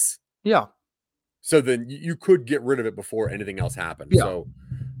space. Yeah. So then you could get rid of it before anything else happens. Yeah. So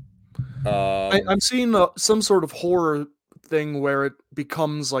I'm seeing some sort of horror thing where it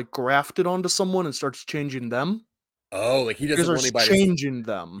becomes like grafted onto someone and starts changing them. Oh, like he doesn't want anybody changing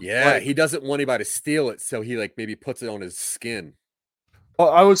them. Yeah, like, he doesn't want anybody to steal it, so he like maybe puts it on his skin.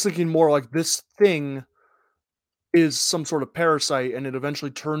 I was thinking more like this thing is some sort of parasite, and it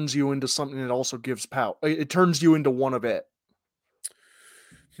eventually turns you into something that also gives power. It turns you into one of it.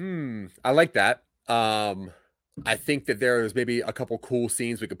 I like that. I think that there's maybe a couple cool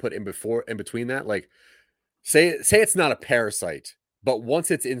scenes we could put in between that. Like, say it's not a parasite, but once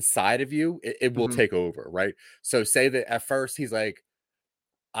it's inside of you, it will take over, right? So say that at first he's like,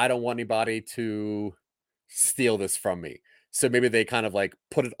 I don't want anybody to steal this from me. So maybe they kind of like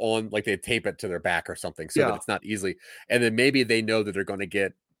put it on, like they tape it to their back or something so that it's not easily. And then maybe they know that they're going to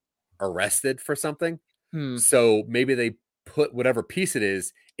get arrested for something. So maybe they put whatever piece it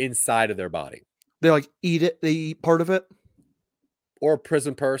is inside of their body. They like eat it. They eat part of it. Or a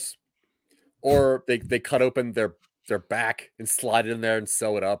prison purse. Or they cut open their back and slide it in there and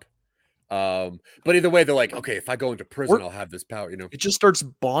sew it up. But either way, they're like, okay, if I go into prison, I'll have this power, you know? It just starts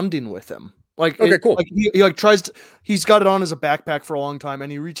bonding with him. Like, okay, cool. Like he like tries to, he's got it on as a backpack for a long time,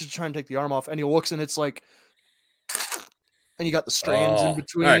 and he reaches to try and take the arm off, and he looks, and it's like, and you got the strands in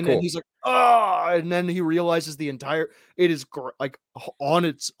between, right, cool. and he's like, and then he realizes it is like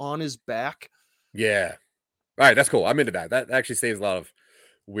on his back. Yeah. All right, that's cool. I'm into that. That actually saves a lot of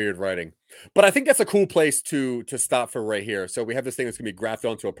weird writing. But I think that's a cool place to stop for right here. So we have this thing that's gonna be grafted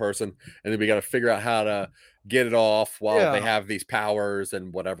onto a person, and then we got to figure out how to get it off while they have these powers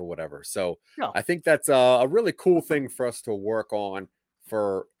and whatever. So I think that's a really cool thing for us to work on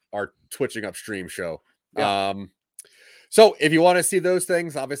for our Twitching Upstream show. So if you want to see those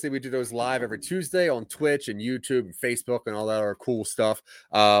things, obviously we do those live every Tuesday on Twitch and YouTube and Facebook and all that other cool stuff.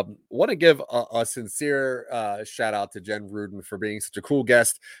 Want to give a sincere shout out to Jen Rudin for being such a cool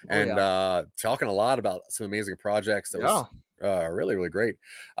guest and talking a lot about some amazing projects. That was really, really great.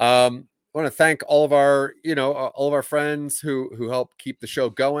 I want to thank all of our friends who help keep the show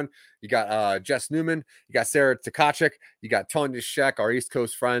going. You got Jess Newman, you got Sarah Tkachuk, you got Tanya Sheck, our East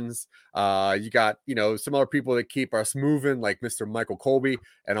Coast friends. You got some other people that keep us moving, like Mr. Michael Colby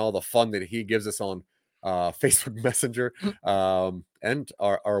and all the fun that he gives us on Facebook Messenger and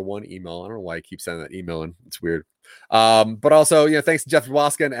our one email. I don't know why I keep sending that email in. It's weird. But also, thanks to Jeff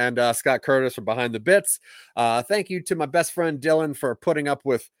Waskin and Scott Curtis from Behind the Bits. Thank you to my best friend Dylan for putting up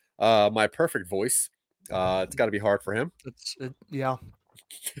with my perfect voice. It's got to be hard for him.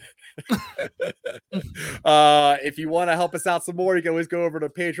 If you want to help us out some more, you can always go over to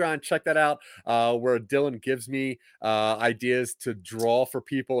Patreon, check that out, where Dylan gives me ideas to draw for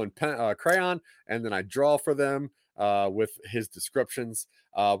people in crayon, and then I draw for them with his descriptions.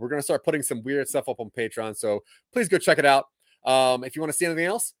 We're going to start putting some weird stuff up on Patreon, so please go check it out. If you want to see anything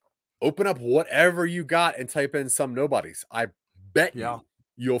else, open up whatever you got and type in Some Nobodies. I bet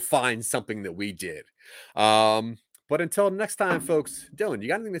you'll find something that we did. But until next time, folks, Dylan, you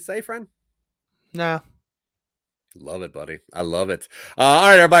got anything to say, friend? Nah. Love it, buddy. I love it. All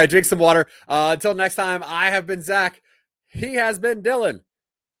right, everybody, drink some water. Until next time, I have been Zach. He has been Dylan.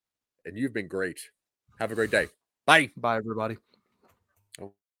 And you've been great. Have a great day. Bye. Bye, everybody.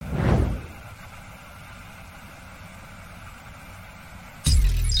 We'll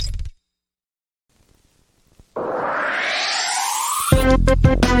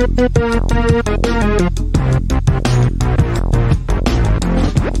be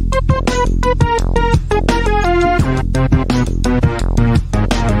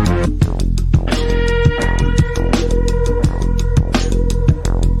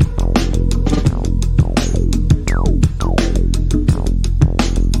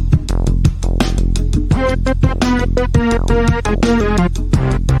right back.